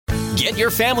Get your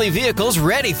family vehicles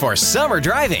ready for summer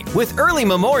driving with early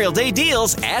Memorial Day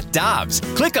deals at Dobbs.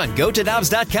 Click on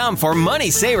GoToDobbs.com for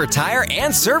money saver tire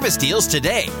and service deals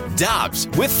today. Dobbs,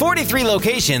 with 43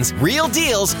 locations, real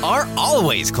deals are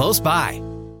always close by.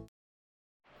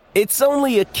 It's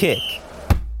only a kick,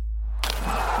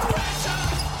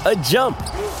 a jump,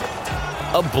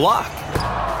 a block.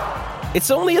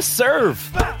 It's only a serve.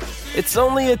 It's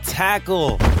only a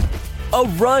tackle, a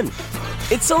run.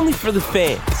 It's only for the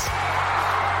fans.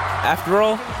 After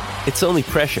all, it's only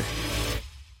pressure.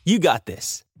 You got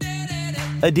this.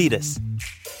 Adidas.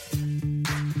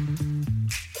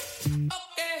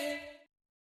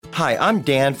 Hi, I'm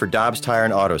Dan for Dobbs Tire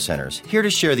and Auto Centers, here to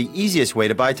share the easiest way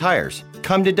to buy tires.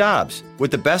 Come to Dobbs.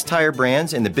 With the best tire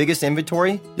brands and the biggest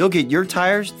inventory, you'll get your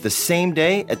tires the same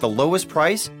day at the lowest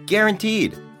price,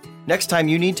 guaranteed. Next time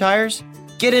you need tires,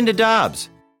 get into Dobbs.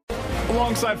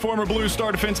 Alongside former Blue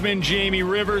Star defenseman Jamie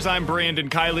Rivers, I'm Brandon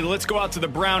Kiley. Let's go out to the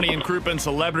Brownie and Crouppen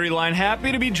Celebrity Line.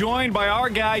 Happy to be joined by our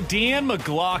guy, Dan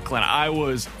McLaughlin. I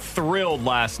was thrilled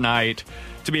last night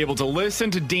to be able to listen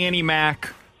to Danny Mac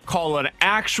call an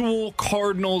actual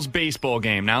Cardinals baseball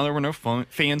game. Now, there were no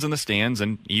fans in the stands,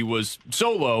 and he was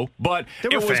solo, but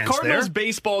it was Cardinals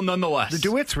baseball nonetheless. The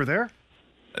DeWitts were there.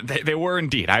 They were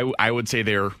indeed. I would say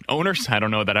they're owners. I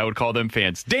don't know that I would call them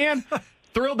fans. Dan,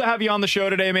 thrilled to have you on the show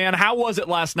today, man. How was it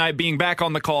last night being back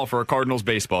on the call for a Cardinals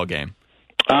baseball game?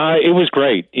 It was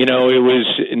great. It was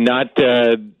not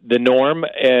the norm.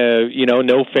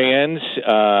 No fans.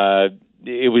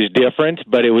 It was different,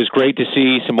 but it was great to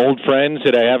see some old friends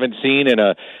that I haven't seen in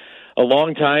a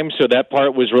long time, so that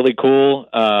part was really cool.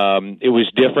 It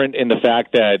was different in the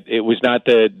fact that it was not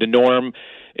the norm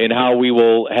in how we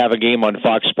will have a game on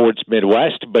Fox Sports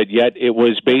Midwest, but yet it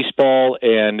was baseball,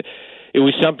 and it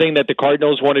was something that the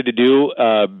Cardinals wanted to do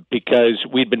because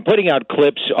we'd been putting out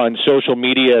clips on social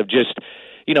media of just,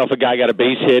 if a guy got a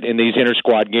base hit in these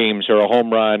inter-squad games or a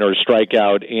home run or a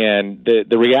strikeout, and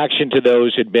the reaction to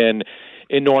those had been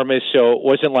enormous, so it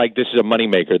wasn't like this is a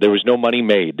moneymaker. There was no money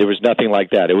made. There was nothing like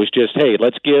that. It was just, hey,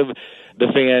 let's give the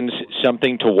fans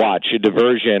something to watch, a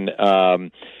diversion,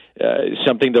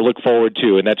 something to look forward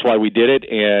to, and that's why we did it,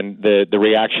 and the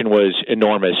reaction was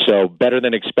enormous, so better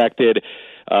than expected.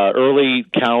 Early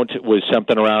count was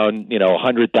something around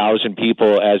 100,000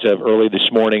 people as of early this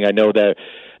morning. I know that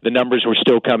the numbers were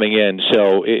still coming in,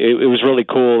 so it was really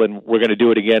cool, and we're going to do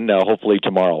it again hopefully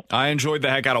tomorrow. I enjoyed the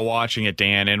heck out of watching it,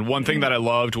 Dan, and one thing that I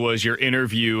loved was your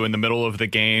interview in the middle of the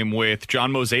game with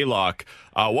John Mozeliak.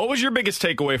 What was your biggest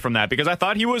takeaway from that? Because I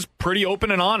thought he was pretty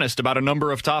open and honest about a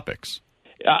number of topics.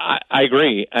 I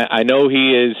agree. I know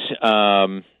he is,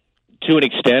 to an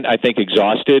extent, I think,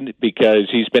 exhausted because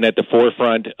he's been at the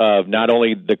forefront of not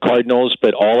only the Cardinals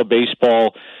but all of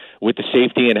baseball with the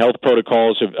safety and health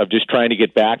protocols of just trying to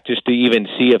get back, just to even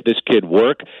see if this could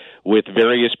work with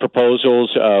various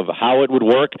proposals of how it would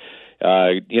work.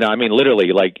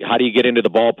 Literally, like, how do you get into the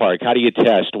ballpark? How do you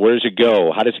test? Where does it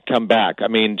go? How does it come back?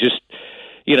 Just,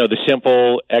 the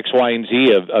simple X, Y, and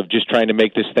Z of just trying to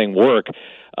make this thing work.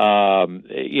 And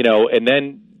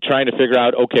then trying to figure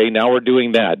out, okay, now we're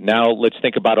doing that. Now let's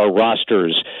think about our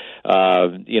rosters,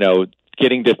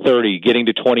 getting to 30, getting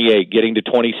to 28, getting to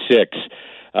 26,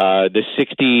 the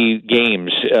 60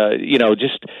 games,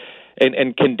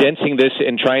 and condensing this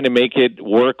and trying to make it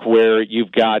work where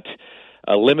you've got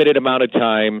a limited amount of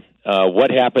time.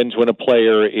 What happens when a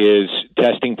player is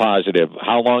testing positive?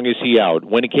 How long is he out?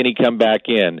 When can he come back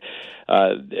in?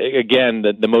 Again,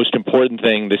 the most important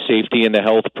thing, the safety and the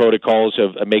health protocols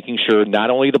of making sure not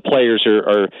only the players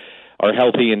are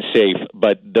healthy and safe,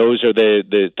 but those are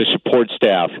the support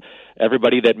staff,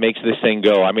 everybody that makes this thing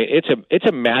go. It's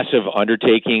a massive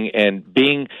undertaking, and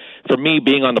being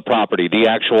on the property, the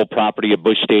actual property of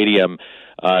Busch Stadium,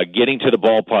 getting to the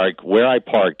ballpark where I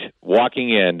parked, walking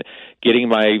in, getting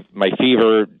my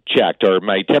fever checked or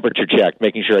my temperature checked,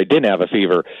 making sure I didn't have a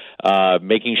fever,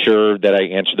 making sure that I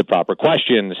answered the proper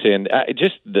questions, and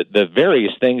just the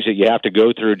various things that you have to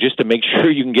go through just to make sure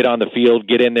you can get on the field,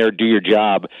 get in there, do your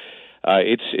job.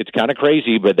 It's kind of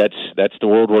crazy, but that's the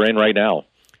world we're in right now.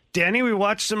 Danny, we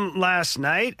watched them last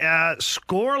night.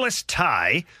 Scoreless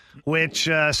tie, which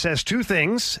says two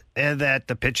things, that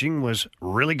the pitching was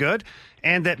really good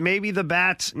and that maybe the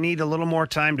bats need a little more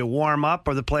time to warm up,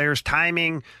 or the players'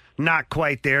 timing not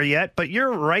quite there yet. But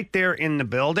you're right there in the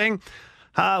building.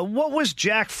 What was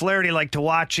Jack Flaherty like to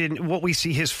watch in what we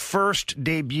see his first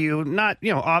debut? Not,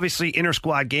 obviously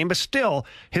inter-squad game, but still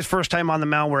his first time on the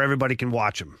mound where everybody can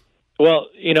watch him. Well,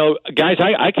 guys,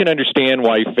 I can understand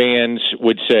why fans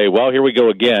would say, well, here we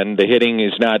go again. The hitting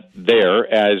is not there,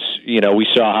 as, we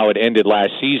saw how it ended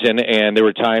last season, and there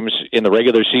were times in the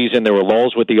regular season there were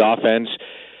lulls with the offense,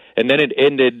 and then it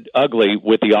ended ugly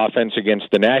with the offense against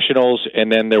the Nationals,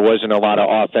 and then there wasn't a lot of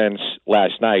offense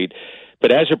last night.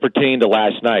 But as it pertained to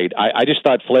last night, I just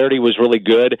thought Flaherty was really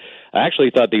good. I actually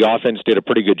thought the offense did a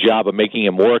pretty good job of making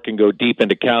him work and go deep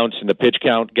into counts, and the pitch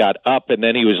count got up, and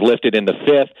then he was lifted in the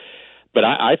fifth. But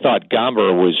I thought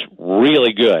Gomber was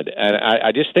really good, and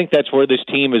I just think that's where this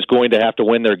team is going to have to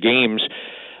win their games.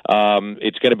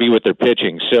 It's going to be with their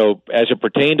pitching. So as it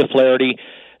pertained to Flaherty,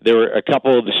 there were a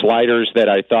couple of the sliders that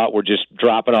I thought were just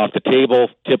dropping off the table,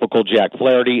 typical Jack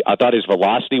Flaherty. I thought his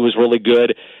velocity was really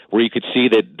good, where you could see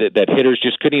that hitters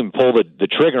just couldn't even pull the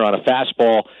trigger on a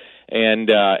fastball. And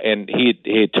he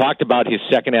had talked about his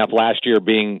second half last year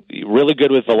being really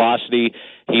good with velocity.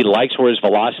 He likes where his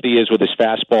velocity is with his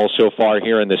fastball so far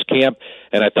here in this camp,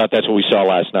 and I thought that's what we saw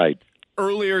last night.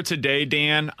 Earlier today,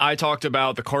 Dan, I talked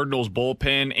about the Cardinals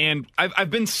bullpen, and I've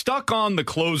been stuck on the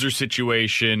closer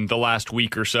situation the last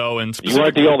week or so. And you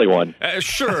aren't the only one.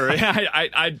 Sure,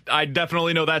 I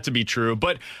definitely know that to be true.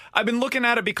 But I've been looking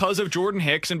at it because of Jordan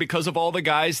Hicks and because of all the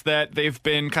guys that they've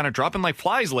been kind of dropping like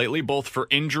flies lately, both for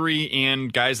injury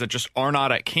and guys that just are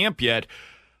not at camp yet.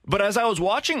 But as I was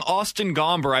watching Austin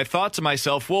Gomber, I thought to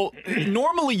myself, well,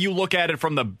 normally you look at it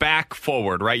from the back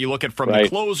forward, right? You look at it from the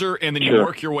closer, and then you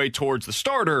work your way towards the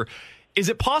starter. Is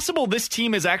it possible this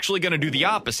team is actually going to do the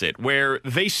opposite, where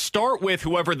they start with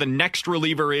whoever the next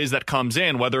reliever is that comes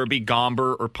in, whether it be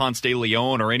Gomber or Ponce de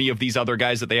Leon or any of these other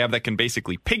guys that they have that can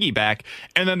basically piggyback,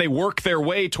 and then they work their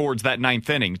way towards that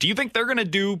ninth inning? Do you think they're going to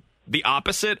do the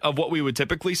opposite of what we would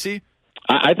typically see?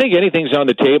 I think anything's on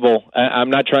the table. I'm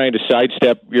not trying to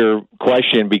sidestep your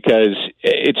question because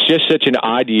it's just such an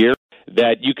odd year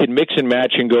that you can mix and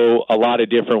match and go a lot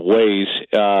of different ways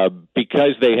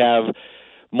because they have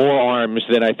more arms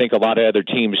than I think a lot of other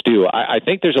teams do. I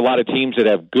think there's a lot of teams that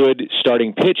have good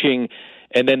starting pitching,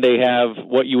 and then they have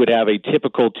what you would have a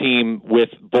typical team with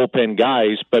bullpen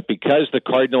guys, but because the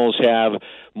Cardinals have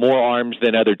more arms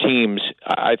than other teams,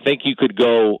 I think you could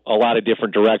go a lot of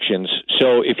different directions.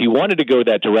 So if you wanted to go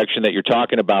that direction that you're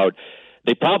talking about,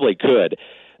 they probably could.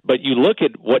 But you look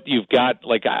at what you've got,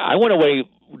 like I went away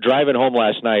driving home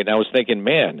last night, and I was thinking,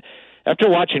 man, after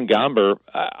watching Gomber,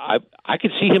 I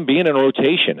could see him being in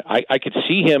rotation. I could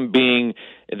see him being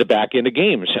in the back end of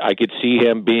games. I could see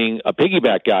him being a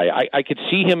piggyback guy. I could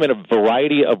see him in a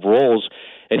variety of roles.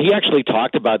 And he actually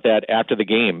talked about that after the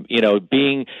game,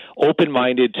 being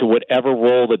open-minded to whatever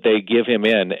role that they give him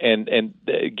in and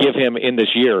give him in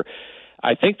this year.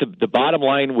 I think the bottom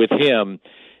line with him,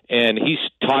 and he's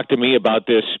talked to me about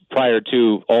this prior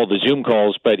to all the Zoom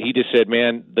calls, but he just said,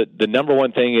 man, the number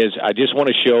one thing is I just want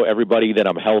to show everybody that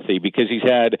I'm healthy, because he's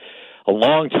had a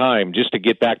long time just to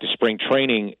get back to spring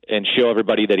training and show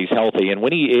everybody that he's healthy. And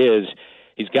when he is,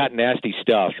 he's got nasty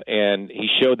stuff, and he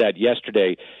showed that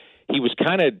yesterday. He was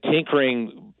kind of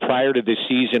tinkering prior to this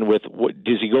season with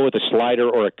does he go with a slider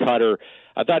or a cutter?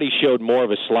 I thought he showed more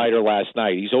of a slider last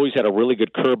night. He's always had a really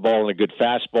good curveball and a good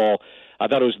fastball. I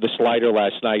thought it was the slider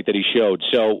last night that he showed.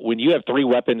 So when you have three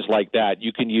weapons like that,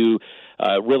 you can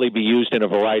really be used in a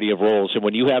variety of roles. And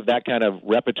when you have that kind of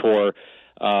repertoire,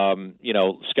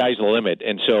 sky's the limit.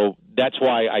 And so that's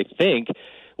why I think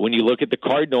when you look at the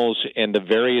Cardinals and the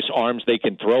various arms they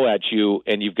can throw at you,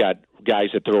 and you've got guys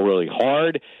that throw really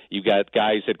hard, you've got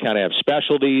guys that kind of have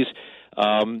specialties,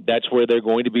 that's where they're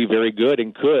going to be very good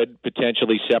and could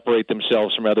potentially separate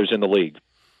themselves from others in the league.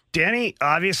 Danny,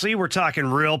 obviously, we're talking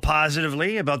real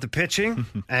positively about the pitching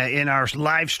in our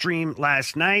live stream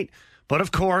last night. But, of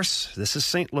course, this is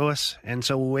St. Louis, and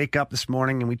so we wake up this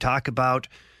morning and we talk about...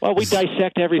 Well, we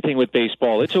dissect everything with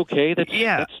baseball. It's okay.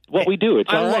 That's what we do. It's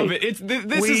I all love right. it.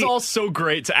 This is all so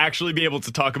great to actually be able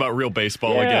to talk about real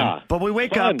baseball again. But we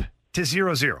wake up to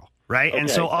 0-0, right? Okay, and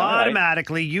so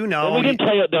automatically, Well, we didn't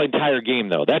play the entire game,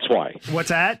 though. That's why. What's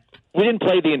that? We didn't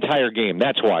play the entire game.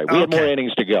 That's why. We had more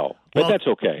innings to go. But that's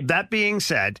okay. That being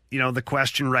said, the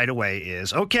question right away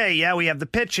is, okay, we have the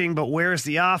pitching, but where's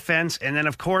the offense? And then,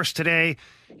 of course, today,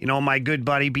 my good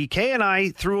buddy BK and I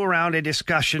threw around a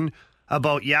discussion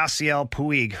about Yasiel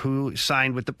Puig, who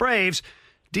signed with the Braves.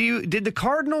 Did the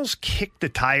Cardinals kick the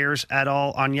tires at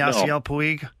all on Yasiel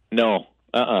Puig? No.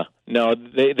 No,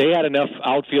 they had enough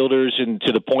outfielders, and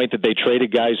to the point that they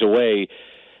traded guys away,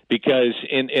 because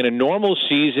in a normal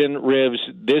season, Rivs,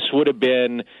 this would have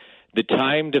been the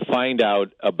time to find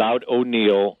out about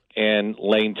O'Neill and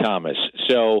Lane Thomas.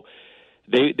 So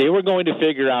they were going to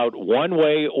figure out one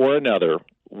way or another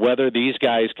whether these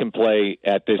guys can play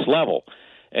at this level.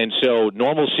 And so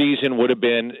normal season would have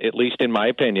been, at least in my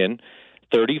opinion,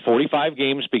 30, 45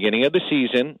 games beginning of the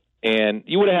season, and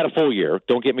you would have had a full year,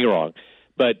 don't get me wrong,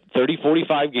 but 30,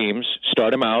 45 games,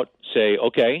 start them out, say,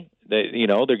 okay,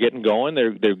 they're getting going,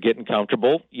 they're getting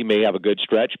comfortable. You may have a good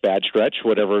stretch, bad stretch,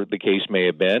 whatever the case may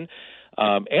have been.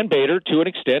 And Bader, to an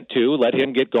extent, too, let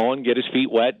him get going, get his feet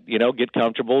wet, get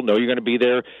comfortable, know you're going to be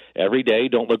there every day,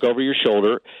 don't look over your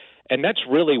shoulder. And that's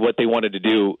really what they wanted to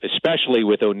do, especially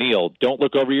with O'Neal. Don't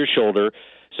look over your shoulder.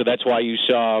 So that's why you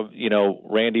saw,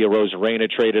 Randy Arozarena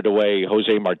traded away,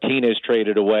 Jose Martinez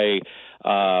traded away.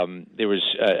 There was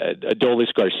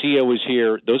Adolis Garcia was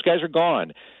here. Those guys are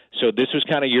gone. So this was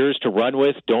kind of yours to run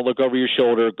with. Don't look over your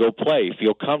shoulder. Go play.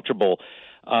 Feel comfortable.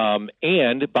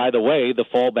 And, by the way, the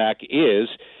fallback is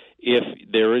if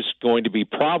there is going to be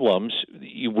problems,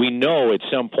 we know at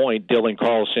some point Dylan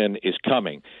Carlson is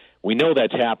coming. We know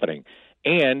that's happening.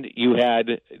 And you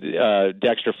had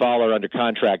Dexter Fowler under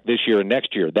contract this year and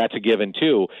next year. That's a given,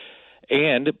 too.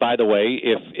 And, by the way,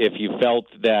 if you felt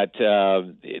that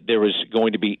there was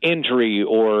going to be injury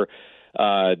or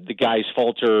the guys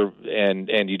falter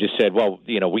and you just said, well,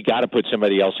 we got to put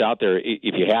somebody else out there.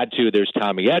 If you had to, there's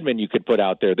Tommy Edman you could put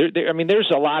out there.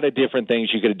 There's a lot of different things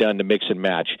you could have done to mix and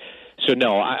match. So,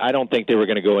 no, I don't think they were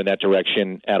going to go in that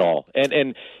direction at all.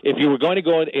 And if you were going to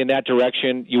go in that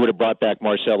direction, you would have brought back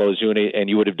Marcelo Ozuna, and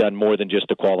you would have done more than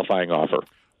just a qualifying offer.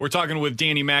 We're talking with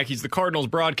Danny Mac. He's the Cardinals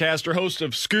broadcaster, host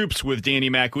of Scoops with Danny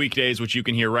Mac weekdays, which you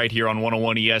can hear right here on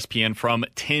 101 ESPN from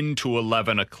 10 to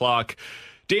 11 o'clock.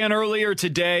 Dan, earlier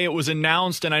today it was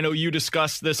announced, and I know you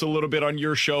discussed this a little bit on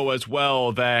your show as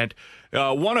well, that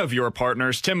one of your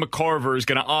partners, Tim McCarver, is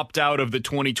going to opt out of the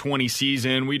 2020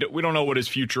 season. We don't know what his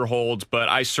future holds, but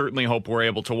I certainly hope we're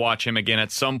able to watch him again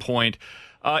at some point.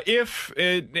 If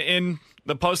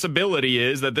the possibility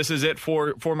is that this is it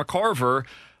for McCarver,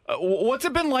 what's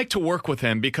it been like to work with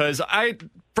him? Because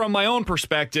from my own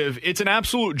perspective, it's an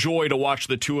absolute joy to watch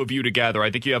the two of you together. I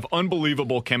think you have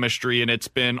unbelievable chemistry, and it's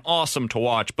been awesome to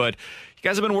watch. But you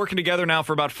guys have been working together now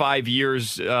for about 5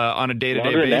 years on a day-to-day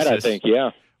basis. Longer than that, I think,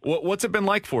 yeah. What's it been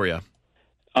like for you?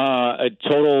 A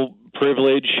total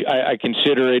privilege. I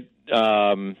consider it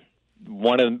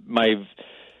one of my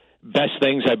best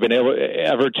things I've been able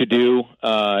ever to do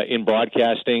in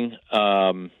broadcasting.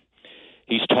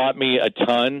 He's taught me a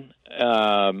ton.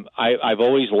 I've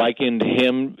always likened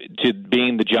him to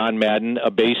being the John Madden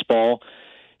of baseball.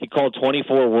 He called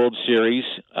 24 World Series,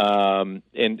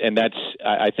 and that's,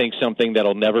 I think, something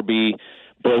that'll never be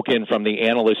broken from the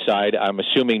analyst side. I'm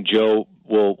assuming Joe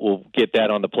will get that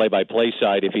on the play-by-play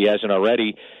side if he hasn't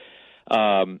already.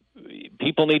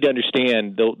 People need to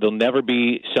understand there'll never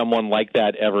be someone like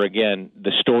that ever again.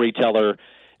 The storyteller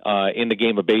in the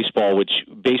game of baseball, which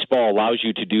baseball allows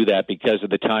you to do that because of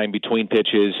the time between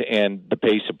pitches and the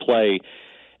pace of play.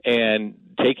 And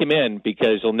take him in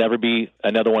because there'll never be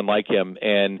another one like him.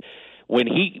 And when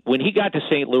he got to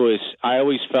St. Louis, I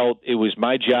always felt it was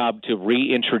my job to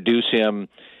reintroduce him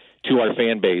to our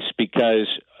fan base because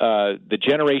the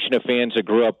generation of fans that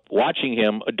grew up watching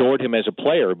him adored him as a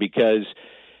player because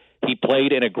he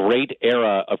played in a great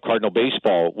era of Cardinal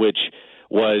baseball, which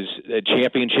was a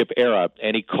championship era,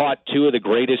 and he caught two of the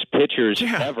greatest pitchers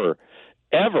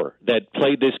ever that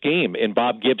played this game in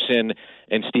Bob Gibson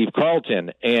and Steve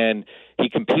Carlton. And he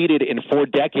competed in 4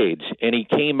 decades, and he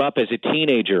came up as a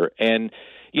teenager. And,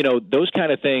 those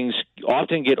kind of things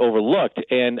often get overlooked.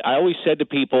 And I always said to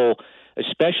people,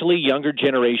 especially younger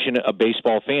generation of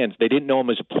baseball fans, they didn't know him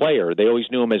as a player. They always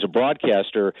knew him as a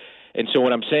broadcaster. And so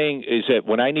what I'm saying is that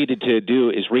what I needed to do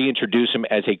is reintroduce him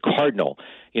as a Cardinal.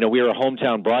 We are a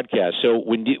hometown broadcast. So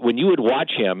when you would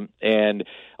watch him, and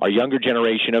our younger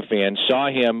generation of fans saw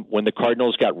him when the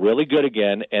Cardinals got really good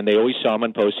again, and they always saw him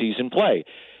in postseason play.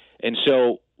 And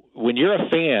so when you're a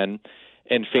fan,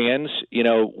 and fans,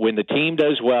 when the team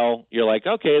does well, you're like,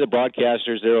 okay, the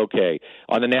broadcasters, they're okay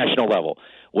on the national level.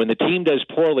 When the team does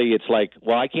poorly, it's like,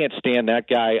 well, I can't stand that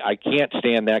guy. I can't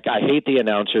stand that guy. I hate the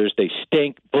announcers. They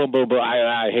stink. Boom, boom, boom.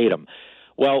 I hate them.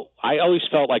 Well, I always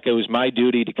felt like it was my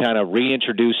duty to kind of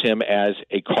reintroduce him as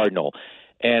a Cardinal.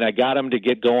 And I got him to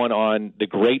get going on the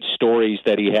great stories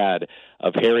that he had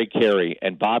of Harry Carey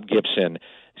and Bob Gibson,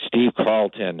 Steve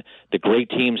Carlton, the great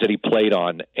teams that he played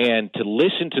on. And to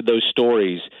listen to those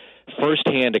stories,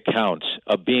 firsthand accounts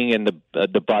of being in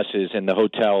the buses and the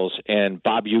hotels, and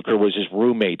Bob Uecker was his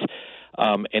roommate.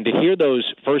 And to hear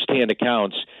those firsthand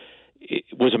accounts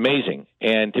was amazing.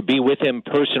 And to be with him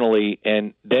personally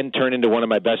and then turn into one of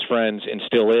my best friends and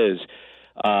still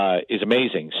is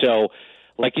amazing. So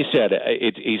like you said,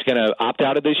 he's going to opt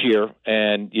out of this year,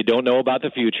 and you don't know about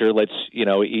the future. As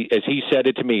he said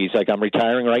it to me, he's like, I'm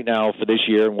retiring right now for this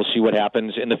year, and we'll see what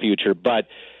happens in the future. But,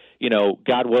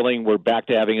 God willing, we're back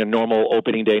to having a normal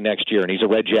opening day next year, and he's a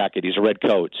red jacket, he's a red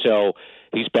coat. So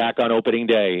he's back on opening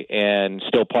day and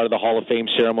still part of the Hall of Fame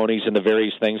ceremonies and the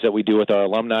various things that we do with our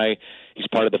alumni. He's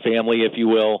part of the family, if you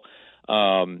will.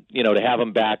 To have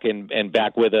him back and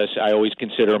back with us, I always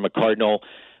consider him a Cardinal,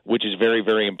 which is very,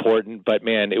 very important. But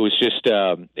man, it was just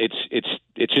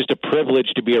it's just a privilege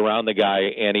to be around the guy,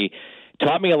 and he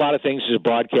taught me a lot of things as a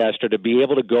broadcaster, to be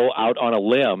able to go out on a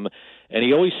limb. And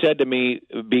he always said to me,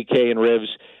 BK and Rivs,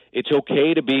 it's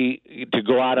okay to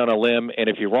go out on a limb, and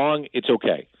if you're wrong, it's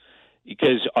okay,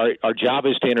 because our job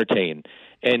is to entertain,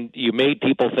 and you made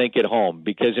people think at home.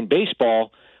 Because in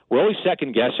baseball, we're always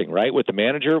second guessing, right? With the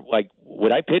manager, like,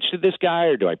 would I pitch to this guy,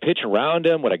 or do I pitch around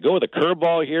him? Would I go with a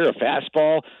curveball here, a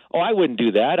fastball? Oh, I wouldn't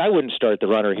do that. I wouldn't start the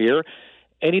runner here.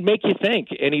 And he'd make you think.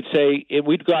 And he'd say,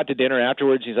 we'd go out to dinner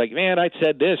afterwards. He's like, man, I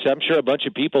said this. I'm sure a bunch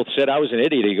of people said I was an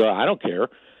idiot. He'd go, I don't care.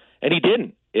 And he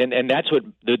didn't. And that's what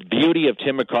the beauty of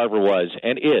Tim McCarver was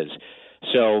and is.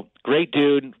 So great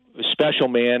dude, special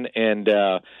man. And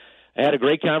I had a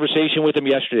great conversation with him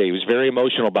yesterday. He was very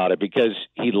emotional about it, because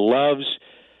he loves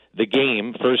the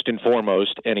game first and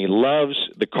foremost, and he loves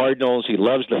the Cardinals. He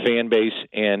loves the fan base,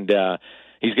 and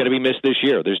he's going to be missed this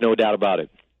year. There's no doubt about it.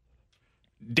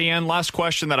 Dan, last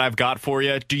question that I've got for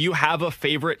you. Do you have a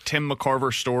favorite Tim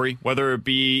McCarver story, whether it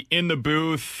be in the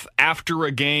booth, after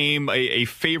a game, a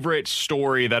favorite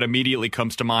story that immediately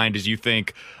comes to mind as you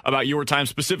think about your time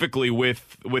specifically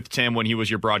with Tim when he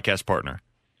was your broadcast partner?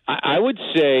 I would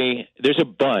say there's a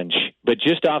bunch, but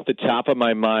just off the top of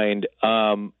my mind,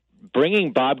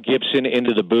 bringing Bob Gibson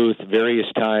into the booth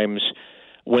various times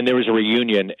when there was a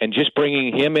reunion, and just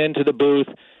bringing him into the booth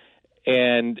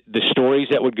and the stories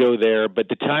that would go there. But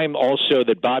the time also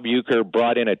that Bob Uecker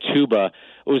brought in a tuba,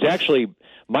 it was actually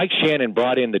Mike Shannon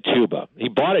brought in the tuba. He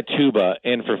bought a tuba,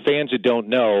 and for fans that don't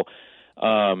know,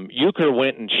 Uecker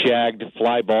went and shagged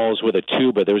fly balls with a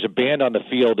tuba. There was a band on the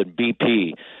field in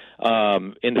BP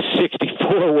in the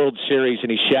 64 World Series, and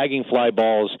he's shagging fly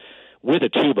balls with a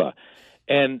tuba.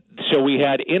 And so we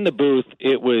had in the booth,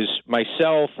 it was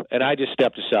myself, and I just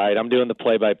stepped aside. I'm doing the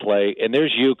play-by-play, and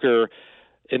there's Uecker,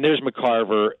 and there's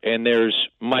McCarver, and there's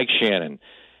Mike Shannon.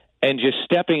 And just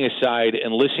stepping aside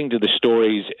and listening to the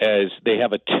stories as they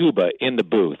have a tuba in the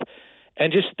booth.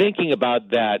 And just thinking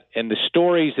about that and the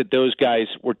stories that those guys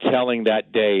were telling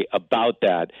that day about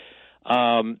that.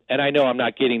 And I know I'm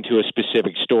not getting to a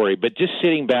specific story, but just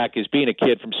sitting back as being a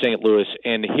kid from St. Louis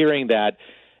and hearing that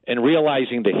and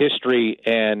realizing the history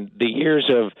and the years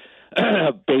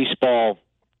of baseball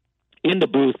in the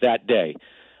booth that day,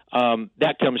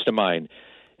 that comes to mind.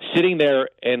 Sitting there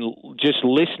and just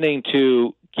listening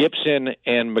to Gibson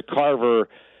and McCarver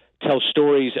tell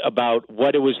stories about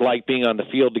what it was like being on the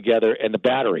field together and the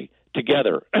battery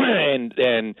together,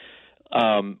 and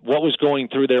what was going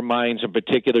through their minds in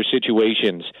particular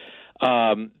situations.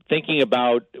 Thinking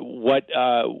about what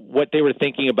they were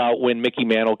thinking about when Mickey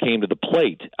Mantle came to the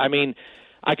plate. I mean,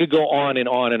 I could go on and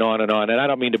on and on and on, and I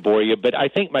don't mean to bore you, but I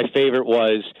think my favorite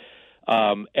was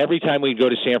every time we'd go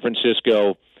to San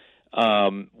Francisco,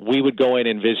 we would go in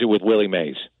and visit with Willie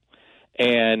Mays.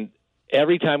 And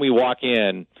every time we walk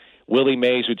in, Willie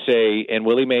Mays would say, and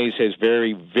Willie Mays has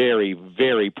very, very,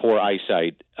 very poor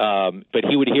eyesight, but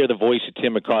he would hear the voice of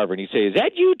Tim McCarver, and he'd say, "Is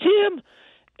that you, Tim?"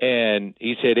 And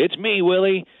he said, "It's me,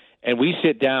 Willie." And we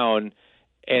sit down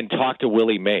and talk to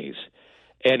Willie Mays.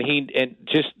 And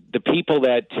just the people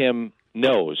that Tim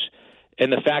knows,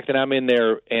 and the fact that I'm in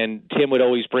there, and Tim would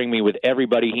always bring me with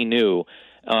everybody he knew,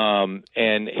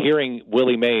 and hearing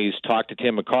Willie Mays talk to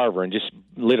Tim McCarver, and just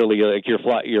literally like your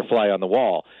fly on the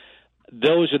wall.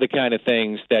 Those are the kind of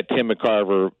things that Tim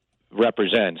McCarver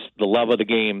represents: the love of the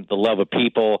game, the love of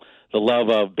people, the love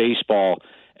of baseball.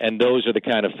 And those are the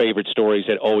kind of favorite stories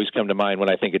that always come to mind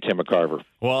when I think of Tim McCarver.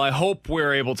 Well, I hope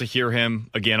we're able to hear him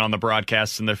again on the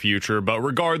broadcast in the future. But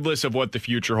regardless of what the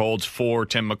future holds for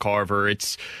Tim McCarver,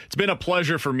 it's been a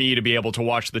pleasure for me to be able to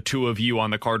watch the two of you on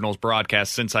the Cardinals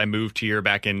broadcast since I moved here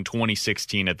back in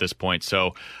 2016 at this point.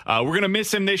 So we're going to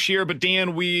miss him this year. But,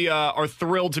 Dan, we are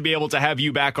thrilled to be able to have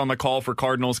you back on the call for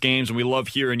Cardinals games. And we love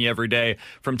hearing you every day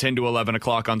from 10 to 11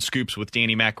 o'clock on Scoops with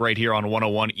Danny Mac right here on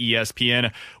 101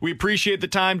 ESPN. We appreciate the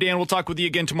time, Dan. We'll talk with you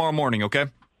again tomorrow morning, okay?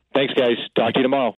 Thanks, guys. Talk to you tomorrow.